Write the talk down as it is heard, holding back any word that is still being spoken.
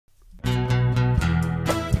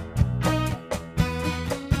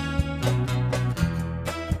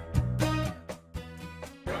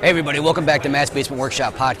Hey everybody, welcome back to Matt's Basement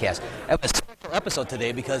Workshop Podcast. I have a special episode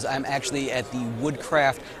today because I'm actually at the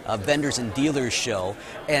Woodcraft Vendors and Dealers Show,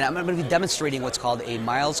 and I'm going to be demonstrating what's called a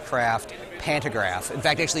Milescraft Pantograph. In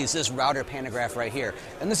fact, actually it's this router pantograph right here.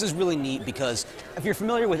 And this is really neat because if you're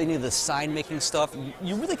familiar with any of the sign making stuff,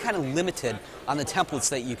 you're really kind of limited on the templates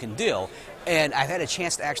that you can do. And I've had a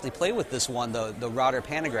chance to actually play with this one, the router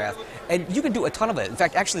pantograph, and you can do a ton of it. In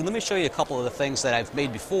fact, actually, let me show you a couple of the things that I've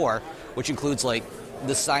made before, which includes like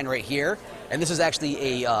this sign right here, and this is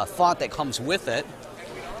actually a font that comes with it.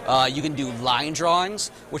 You can do line drawings,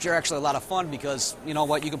 which are actually a lot of fun because, you know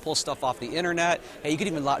what, you can pull stuff off the internet. Hey, you can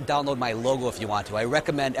even download my logo if you want to. I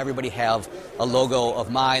recommend everybody have a logo of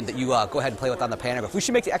mine that you go ahead and play with on the pantograph. We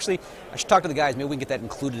should make actually, I should talk to the guys, maybe we can get that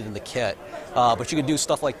included in the kit. But you can do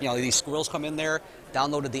stuff like, you know, these squirrels come in there,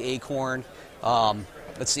 downloaded the acorn.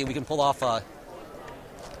 Let's see, we can pull off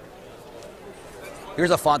here's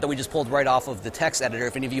a font that we just pulled right off of the text editor.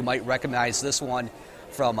 If any of you might recognize this one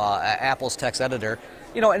from Apple's text editor.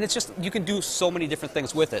 You know, and it's just, you can do so many different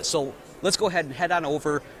things with it. So let's go ahead and head on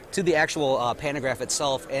over to the actual pantograph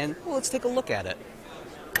itself, and well, let's take a look at it.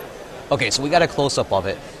 Okay, so we got a close-up of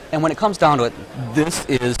it. And when it comes down to it, this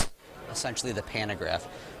is essentially the pantograph.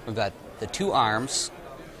 We've got the two arms,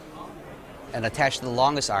 and attached to the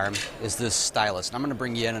longest arm is this stylus. And I'm going to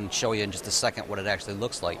bring you in and show you in just a second what it actually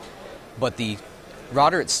looks like. But the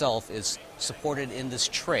router itself is supported in this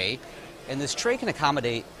tray, and this tray can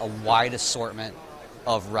accommodate a wide assortment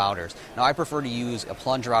of routers. Now I prefer to use a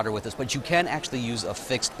plunge router with this, but you can actually use a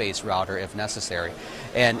fixed base router if necessary.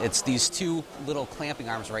 And it's these two little clamping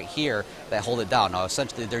arms right here that hold it down. Now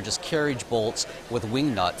essentially they're just carriage bolts with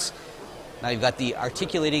wing nuts. Now you've got the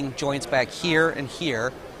articulating joints back here, and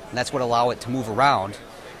that's what allow it to move around.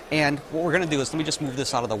 And what we're going to do is, let me just move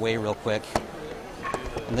this out of the way real quick,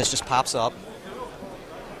 and this just pops up.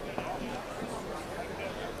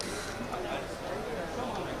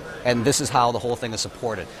 And this is how the whole thing is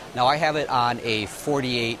supported. Now I have it on a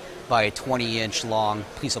 48 by 20 inch long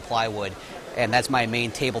piece of plywood, and that's my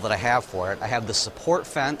main table that I have for it. I have the support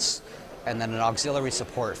fence, and then an auxiliary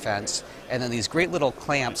support fence, and then these great little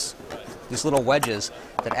clamps, these little wedges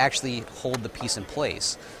that actually hold the piece in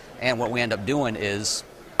place. And what we end up doing is,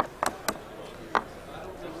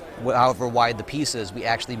 however wide the piece is, we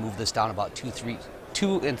actually move this down about 2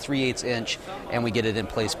 3/8 inch, and we get it in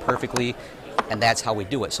place perfectly. And that's how we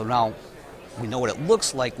do it. So now we know what it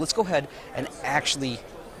looks like. Let's go ahead and actually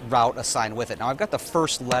route a sign with it. Now I've got the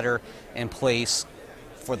first letter in place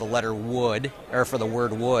for the letter wood, or for the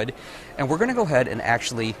word wood, and we're going to go ahead and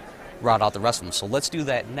actually route out the rest of them. So let's do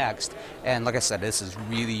that next. And like I said, this is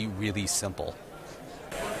really, really simple.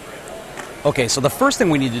 Okay, so the first thing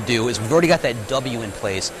we need to do is, we've already got that W in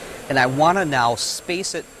place, and I want to now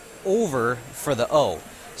space it over for the O.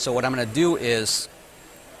 So what I'm going to do is,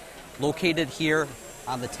 located here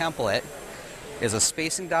on the template is a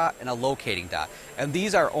spacing dot and a locating dot. And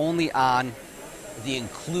these are only on the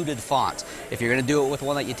included fonts. If you're going to do it with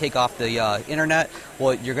one that you take off the internet,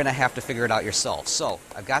 well, you're going to have to figure it out yourself. So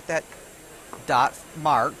I've got that dot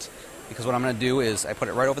marked, because what I'm going to do is I put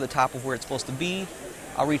it right over the top of where it's supposed to be.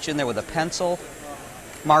 I'll reach in there with a pencil,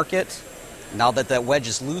 mark it. Now that that wedge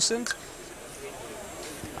is loosened,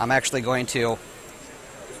 I'm actually going to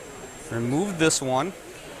remove this one,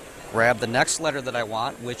 grab the next letter that I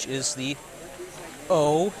want, which is the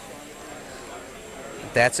O.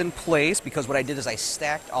 That's in place because what I did is I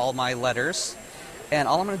stacked all my letters. And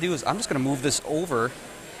all I'm going to do is I'm just going to move this over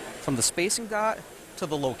from the spacing dot to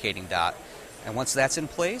the locating dot. And once that's in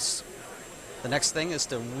place, the next thing is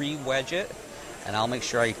to re-wedge it. And I'll make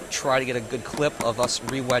sure I try to get a good clip of us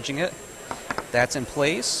re-wedging it. That's in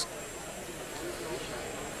place.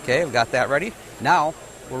 Okay, we've got that ready. Now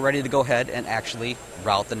we're ready to go ahead and actually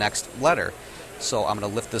route the next letter. So I'm going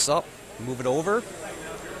to lift this up, move it over. And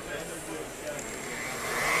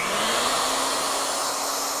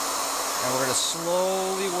we're going to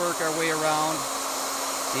slowly work our way around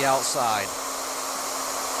the outside.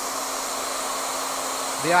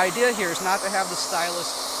 The idea here is not to have the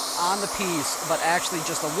stylus on the piece, but actually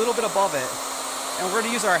just a little bit above it. And we're going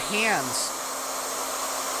to use our hands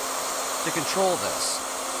to control this.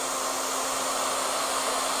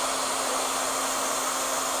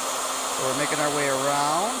 So we're making our way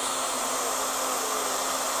around.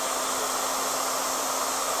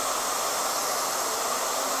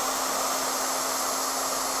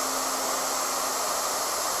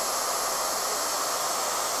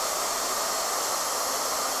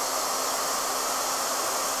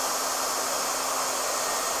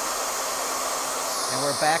 And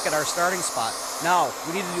we're back at our starting spot. Now,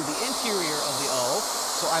 we need to do the interior of the O.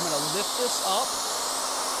 So I'm going to lift this up.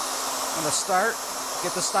 I'm going to start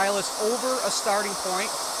Get the stylus over a starting point.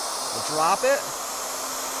 We'll drop it.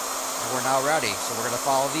 And we're now ready. So we're going to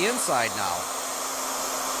follow the inside now.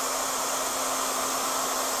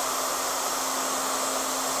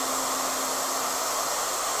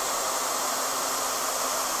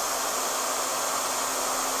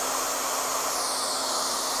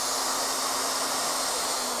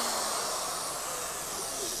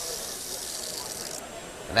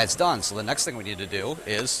 And that's done. So the next thing we need to do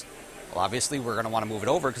is, well, obviously we're going to want to move it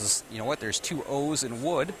over because, you know what, there's 2 O's in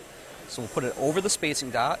wood. So we'll put it over the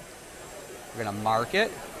spacing dot. We're going to mark it.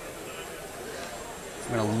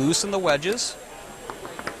 We're going to loosen the wedges.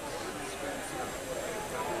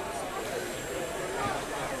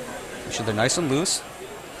 Make sure they're nice and loose.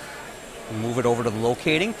 Move it over to the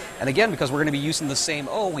locating. And again, because we're going to be using the same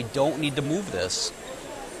O, we don't need to move this.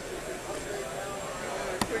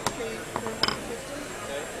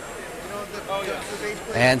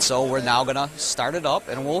 And so we're now going to start it up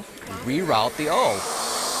and we'll reroute the O.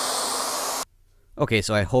 Okay,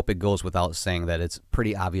 so I hope it goes without saying that it's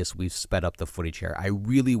pretty obvious we've sped up the footage here. I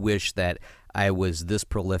really wish that I was this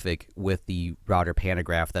prolific with the router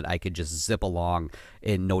Pantograph that I could just zip along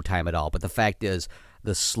in no time at all. But the fact is,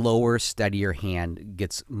 the slower, steadier hand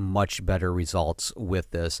gets much better results with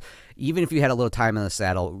this. Even if you had a little time in the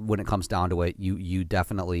saddle, when it comes down to it, you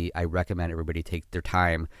definitely, I recommend everybody take their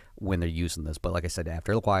time when they're using this. But like I said,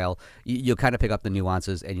 after a while, you'll kind of pick up the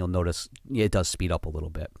nuances and you'll notice it does speed up a little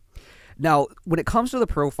bit. Now, when it comes to the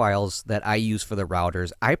profiles that I use for the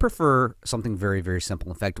routers, I prefer something very, very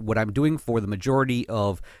simple. In fact, what I'm doing for the majority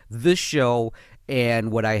of this show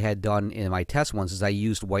and what I had done in my test ones is I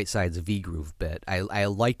used Whiteside's V-Groove bit. I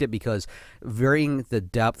liked it because varying the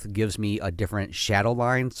depth gives me a different shadow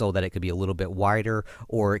line so that it could be a little bit wider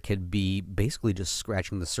or it could be basically just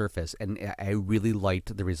scratching the surface. And I really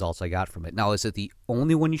liked the results I got from it. Now, is it the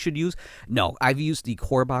only one you should use? No, I've used the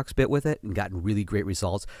core box bit with it and gotten really great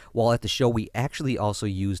results. While at the show, we actually also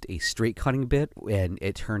used a straight cutting bit and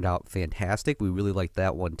it turned out fantastic. We really liked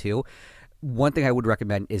that one too. One thing I would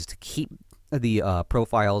recommend is to keep the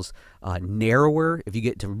profiles narrower. If you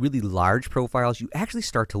get to really large profiles, you actually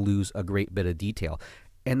start to lose a great bit of detail.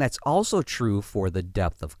 And that's also true for the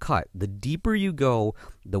depth of cut. The deeper you go,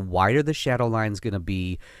 the wider the shadow line is going to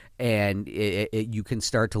be, and you can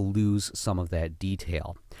start to lose some of that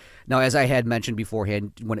detail. Now, as I had mentioned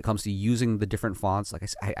beforehand, when it comes to using the different fonts, like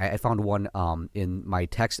I found one in my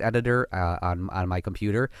text editor on my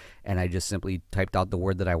computer, and I just simply typed out the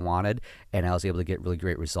word that I wanted, and I was able to get really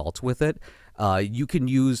great results with it. You can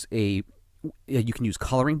use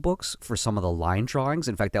coloring books for some of the line drawings.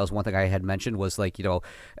 In fact, that was one thing I had mentioned was, like, you know,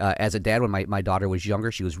 as a dad, when my daughter was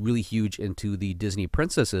younger, she was really huge into the Disney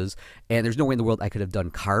princesses, and there's no way in the world I could have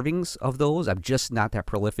done carvings of those. I'm just not that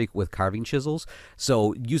prolific with carving chisels.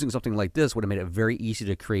 So using something like this would have made it very easy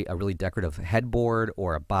to create a really decorative headboard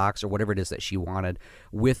or a box or whatever it is that she wanted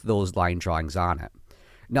with those line drawings on it.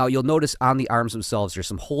 Now, you'll notice on the arms themselves, there's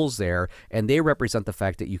some holes there, and they represent the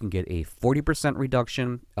fact that you can get a 40%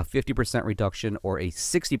 reduction, a 50% reduction, or a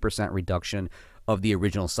 60% reduction of the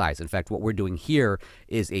original size. In fact, what we're doing here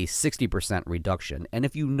is a 60% reduction. And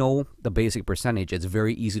if you know the basic percentage, it's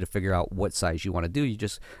very easy to figure out what size you want to do. You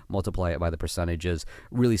just multiply it by the percentages.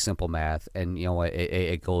 Really simple math, and you know,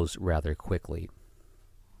 it goes rather quickly.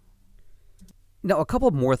 Now, a couple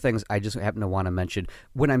more things I just happen to want to mention.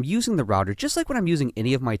 When I'm using the router, just like when I'm using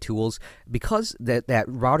any of my tools, because that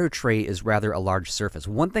router tray is rather a large surface,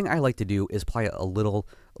 one thing I like to do is apply a little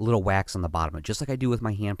wax on the bottom, just like I do with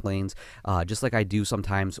my hand planes, just like I do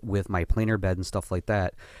sometimes with my planer bed and stuff like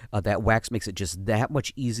that. That wax makes it just that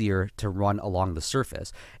much easier to run along the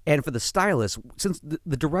surface. And for the stylus, since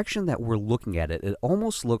the direction that we're looking at it, it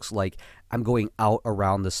almost looks like I'm going out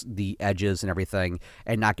around the edges and everything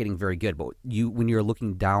and not getting very good. But when you're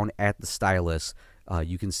looking down at the stylus,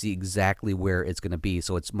 you can see exactly where it's going to be.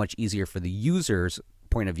 So it's much easier for the user's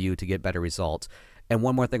point of view to get better results. And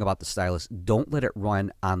one more thing about the stylus, don't let it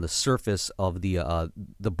run on the surface of the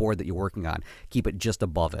board that you're working on. Keep it just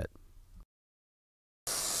above it.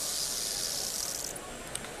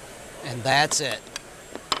 And that's it.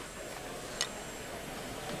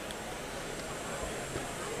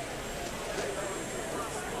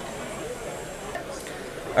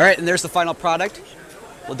 All right, and there's the final product.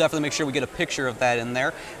 We'll definitely make sure we get a picture of that in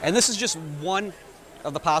there. And this is just one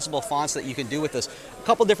of the possible fonts that you can do with this. A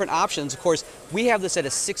couple different options. Of course, we have this at a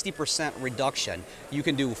 60% reduction. You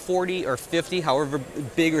can do 40 or 50, however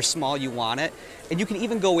big or small you want it. And you can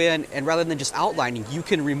even go in and rather than just outlining, you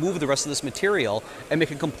can remove the rest of this material and make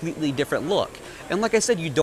a completely different look. And like I said, you don't